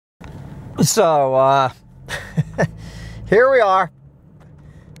So, here we are.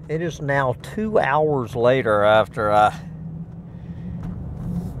 It is now 2 hours later after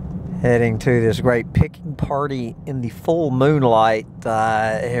heading to this great picking party in the full moonlight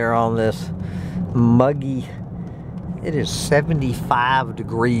here on this muggy. It is 75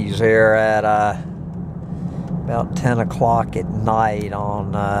 degrees here at about 10 o'clock at night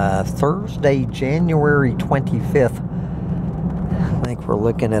on Thursday, January 25th. I think we're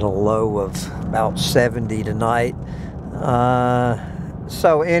looking at a low of about 70 tonight.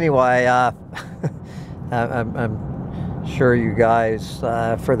 So anyway, I'm sure you guys,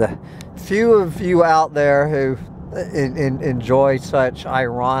 for the few of you out there who enjoy such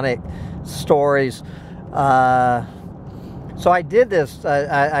ironic stories, so I did this.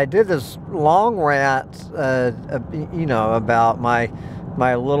 I did this long rant, you know, about my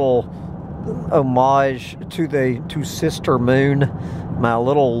little homage to Sister Moon, my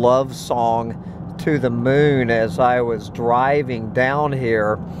little love song to the moon as I was driving down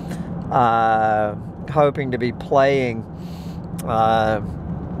here, hoping to be playing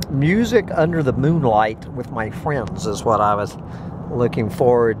music under the moonlight with my friends is what I was looking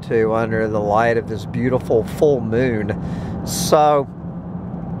forward to under the light of this beautiful full moon. So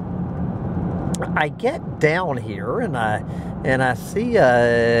I get down here and I see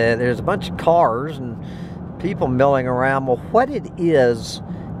there's a bunch of cars and people milling around. Well, what it is,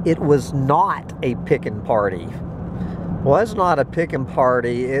 it was not a picking party. Was not a picking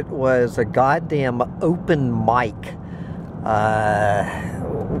party. It was a goddamn open mic,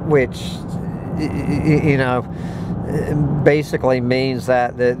 which, you know, basically means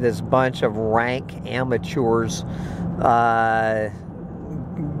that this bunch of rank amateurs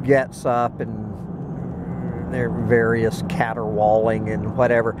gets up and their various caterwauling and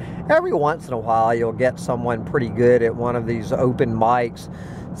whatever. Every once in a while you'll get someone pretty good at one of these open mics.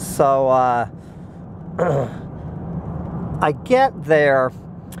 So I get there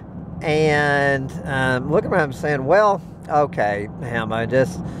and looking around and saying, well, okay, Hamma,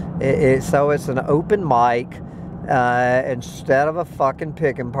 so it's an open mic instead of a fucking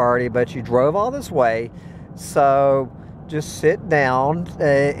picking party, but you drove all this way, so just sit down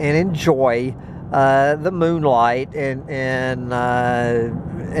and enjoy the moonlight and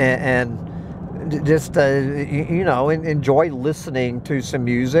just you know, enjoy listening to some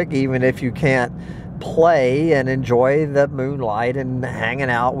music, even if you can't play, and enjoy the moonlight and hanging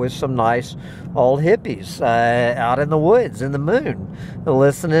out with some nice old hippies out in the woods in the moon,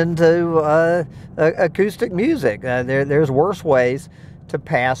 listening to acoustic music. There's worse ways to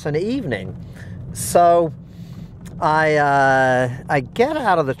pass an evening. So I get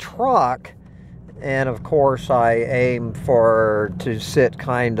out of the truck, and of course I aim to sit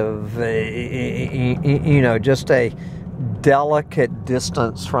kind of, you know, just a delicate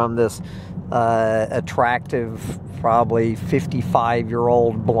distance from this attractive, probably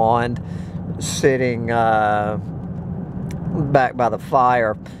 55-year-old blonde sitting back by the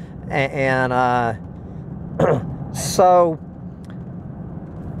fire. And so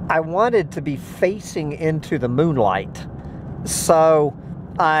I wanted to be facing into the moonlight. So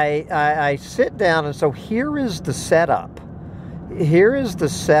I sit down, and so here is the setup. Here is the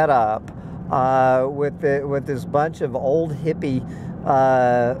setup with this bunch of old hippie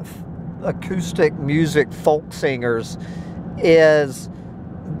acoustic music folk singers. Is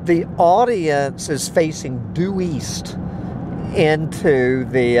the audience is facing due east into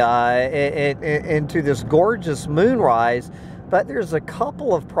the into this gorgeous moonrise, but there's a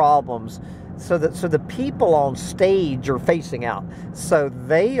couple of problems. So the people on stage are facing out, so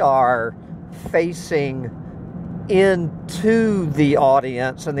they are facing into the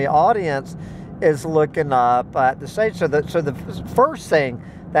audience, and the audience is looking up at the stage. So the first thing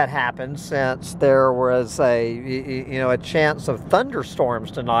that happened, since there was a chance of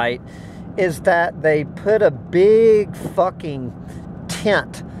thunderstorms tonight, is that they put a big fucking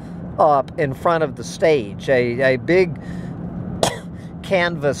tent up in front of the stage, a big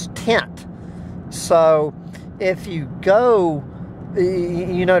canvas tent. So if you go,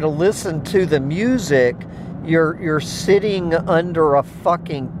 you know, to listen to the music, you're sitting under a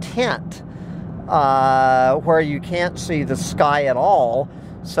fucking tent where you can't see the sky at all.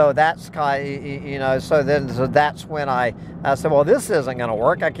 So that's kind, you know, so that's when I said, well, this isn't going to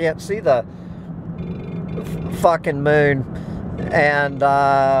work. I can't see the fucking moon. And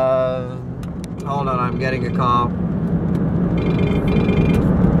hold on, I'm getting a call.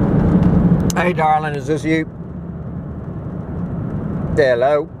 Hey, darling, is this you?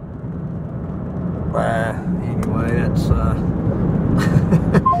 Hello. Anyway, that's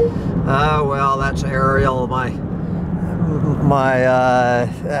oh well, that's Ariel, my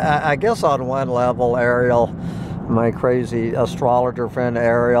I guess on one level, Ariel, my crazy astrologer friend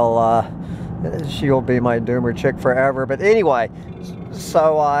Ariel, she'll be my doomer chick forever. But anyway,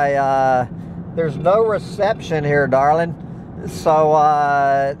 so there's no reception here, darling. So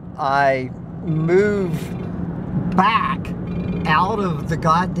I move back out of the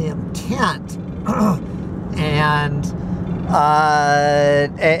goddamn tent, and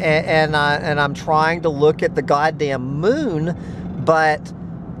I'm trying to look at the goddamn moon, but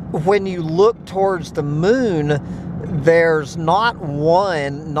when you look towards the moon, there's not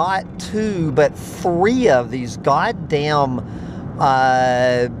one, not two, but three of these goddamn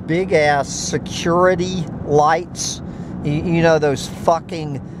big ass security lights. You know, those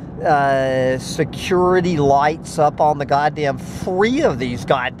fucking security lights up on the goddamn, three of these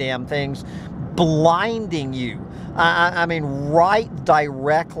goddamn things blinding you. I mean, right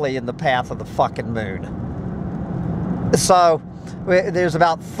directly in the path of the fucking moon. So there's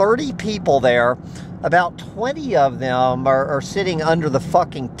about 30 people there. About 20 of them are sitting under the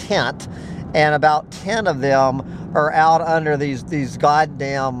fucking tent, and about 10 of them are out under these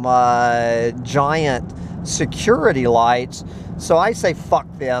goddamn giant security lights. So I say fuck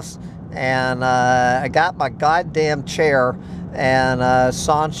this, and I got my goddamn chair, and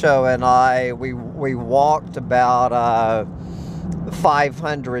Sancho and I, we walked about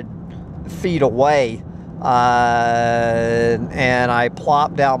 500 feet away, and I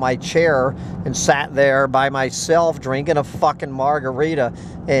plopped down my chair and sat there by myself drinking a fucking margarita,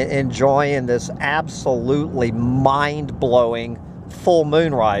 enjoying this absolutely mind-blowing full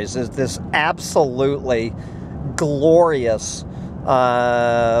moonrise. This absolutely glorious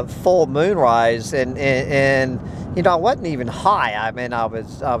full moonrise, and you know, I wasn't even high. I mean, I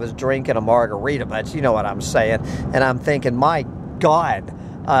was drinking a margarita, but you know what I'm saying. And I'm thinking, my God,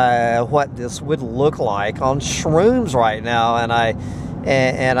 what this would look like on shrooms right now.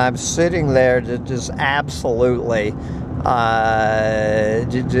 And I'm sitting there just absolutely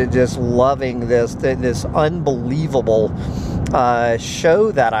just loving this unbelievable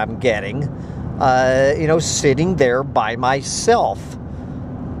show that I'm getting. You know, sitting there by myself.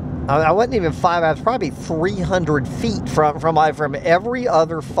 I wasn't even I was probably 300 feet from every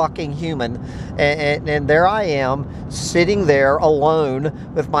other fucking human, and there I am sitting there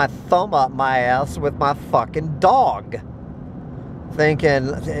alone with my thumb up my ass with my fucking dog, thinking,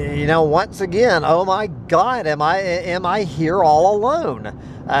 you know, once again, oh my God, am I here all alone?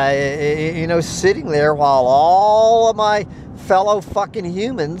 You know, sitting there while all of my fellow fucking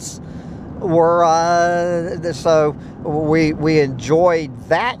humans were so we enjoyed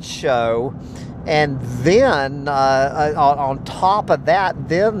that show, and then on top of that,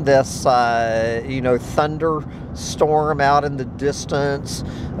 then this you know, thunderstorm out in the distance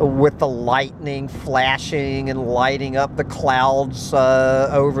with the lightning flashing and lighting up the clouds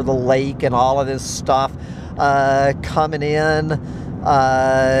over the lake and all of this stuff coming in,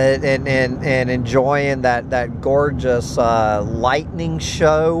 and enjoying that gorgeous lightning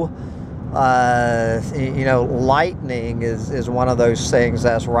show. You know, lightning is one of those things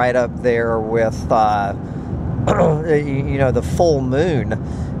that's right up there with you know, the full moon,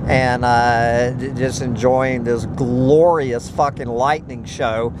 and just enjoying this glorious fucking lightning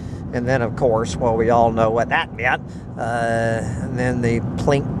show. And then, of course, well, we all know what that meant. And then the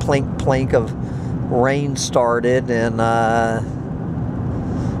plink, plink, plink of rain started, and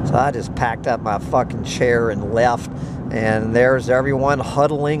so I just packed up my fucking chair and left. And there's everyone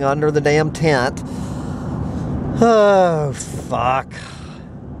huddling under the damn tent. Oh, fuck.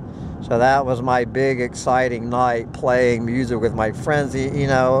 So that was my big, exciting night, playing music with my friends. You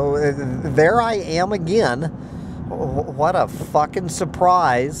know, there I am again. What a fucking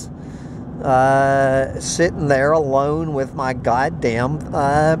surprise. Sitting there alone with my goddamn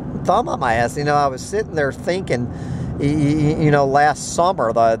thumb on my ass. You know, I was sitting there thinking, you know, last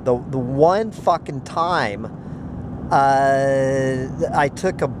summer, the one fucking time I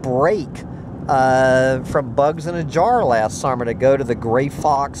took a break from Bugs in a Jar last summer to go to the Gray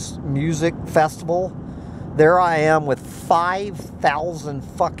Fox Music Festival. There I am with 5,000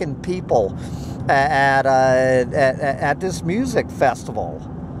 fucking people at this music festival.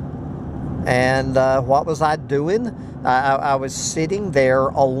 And what was I doing? I was sitting there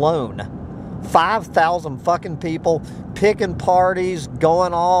alone. 5,000 fucking people, picking parties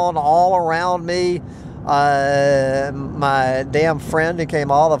going on all around me. My damn friend who came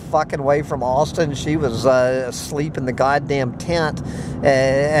all the fucking way from Austin, she was asleep in the goddamn tent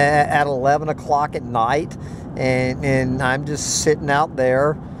at 11 o'clock at night, and I'm just sitting out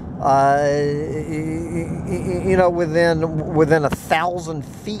there, you know, within 1,000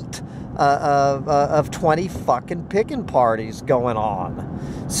 feet of 20 fucking picking parties going on.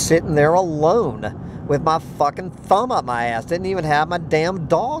 Sitting there alone with my fucking thumb up my ass. Didn't even have my damn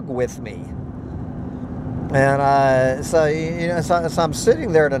dog with me. And so I'm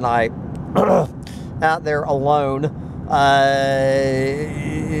sitting there tonight, out there alone,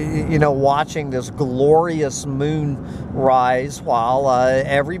 watching this glorious moon rise while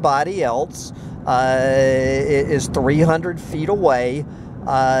everybody else is 300 feet away,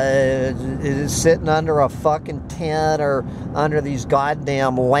 is sitting under a fucking tent or under these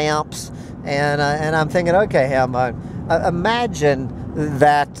goddamn lamps. And I'm thinking, okay, imagine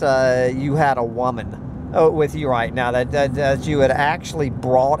that you had a woman with you right now, that you had actually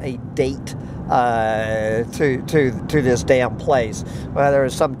brought a date to this damn place, whether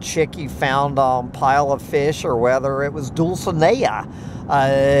it's some chick you found on Pile of Fish or whether it was Dulcinea.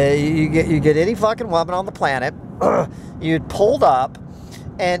 You get any fucking woman on the planet, you'd pulled up,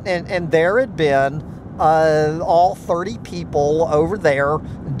 and there had been all 30 people over there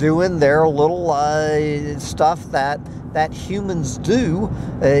doing their little stuff that humans do,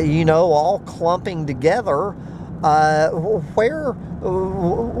 all clumping together. Where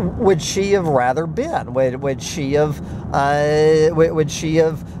would she have rather been? Would she have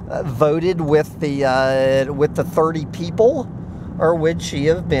voted with the 30 people, or would she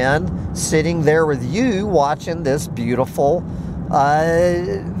have been sitting there with you watching this beautiful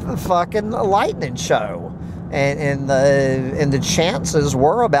fucking lightning show? And the chances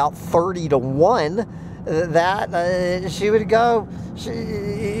were about 30 to 1 that she would go.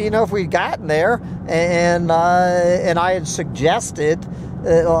 If we'd gotten there and I had suggested,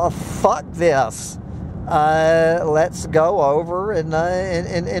 fuck this, let's go over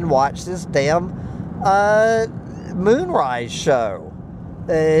and watch this damn moonrise show.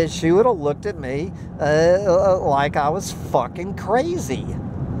 She would have looked at me like I was fucking crazy.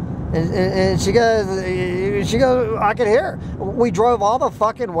 And she goes, I could hear her. We drove all the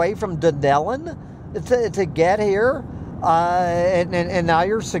fucking way from Dunellen to get here. And now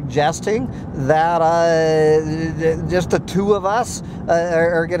you're suggesting that just the two of us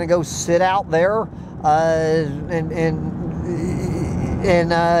are going to go sit out there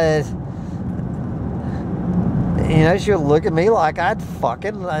she would look at me like I'd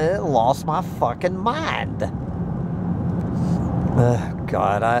fucking lost my fucking mind.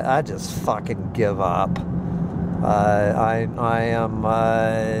 God, I just fucking give up. I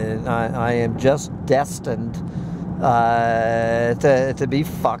am just destined to be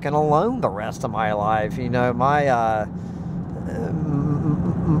fucking alone the rest of my life.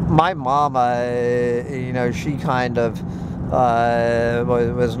 My mama, she kind of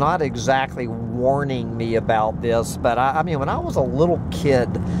was not exactly warning me about this, but I mean, when I was a little kid,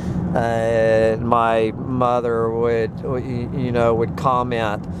 my mother would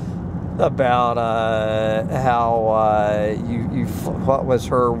comment about how you what was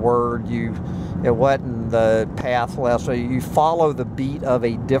her word, it wasn't the path less, you follow the beat of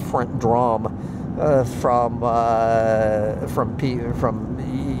a different drum from the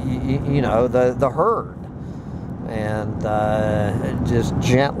herd, and just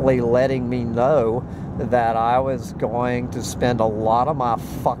gently letting me know that I was going to spend a lot of my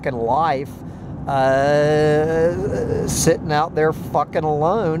fucking life sitting out there fucking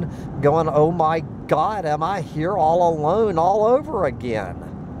alone, going, oh my God, am I here all alone all over again?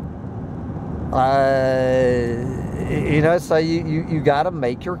 So you got to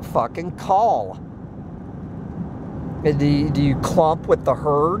make your fucking call. Do you clump with the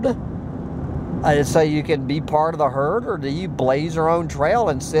herd so you can be part of the herd, or do you blaze your own trail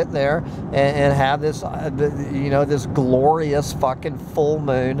and sit there and have this this glorious fucking full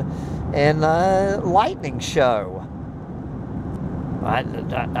moon and lightning show?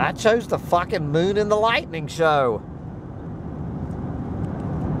 I chose the fucking moon and the lightning show.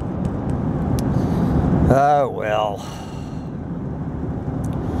 Oh well,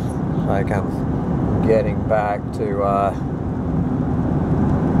 like I'm getting back to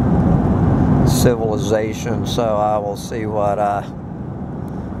civilization, so I will see what's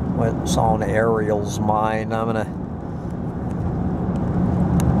on Ariel's mind. I'm gonna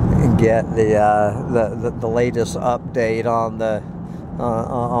get the latest update on the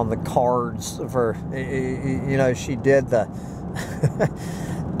cards for she did the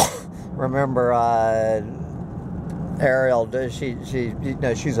remember Ariel,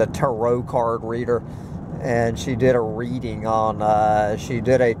 she's a tarot card reader, and she did a reading on she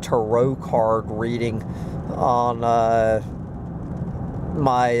did a tarot card reading on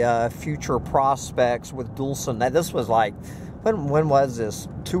my future prospects with Dulcinea. This was like, when was this?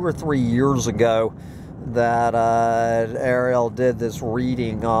 2 or 3 years ago. that Ariel did this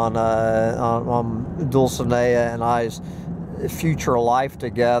reading on Dulcinea and I's future life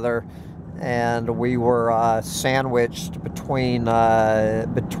together, and we were sandwiched between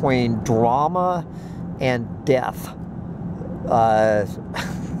drama and death.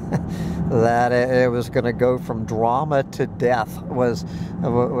 That it was going to go from drama to death was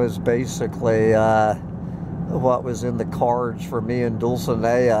basically what was in the cards for me and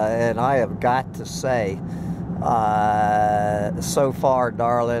Dulcinea. And I have got to say, so far,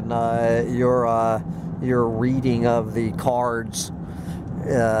 darling, your reading of the cards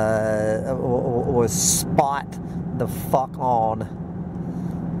was spot the fuck on.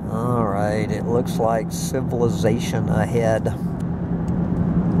 All right, it looks like civilization ahead.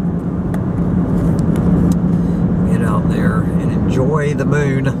 Get out there and enjoy the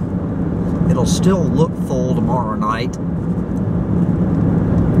moon. It'll still look full tomorrow night.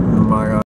 Oh my God.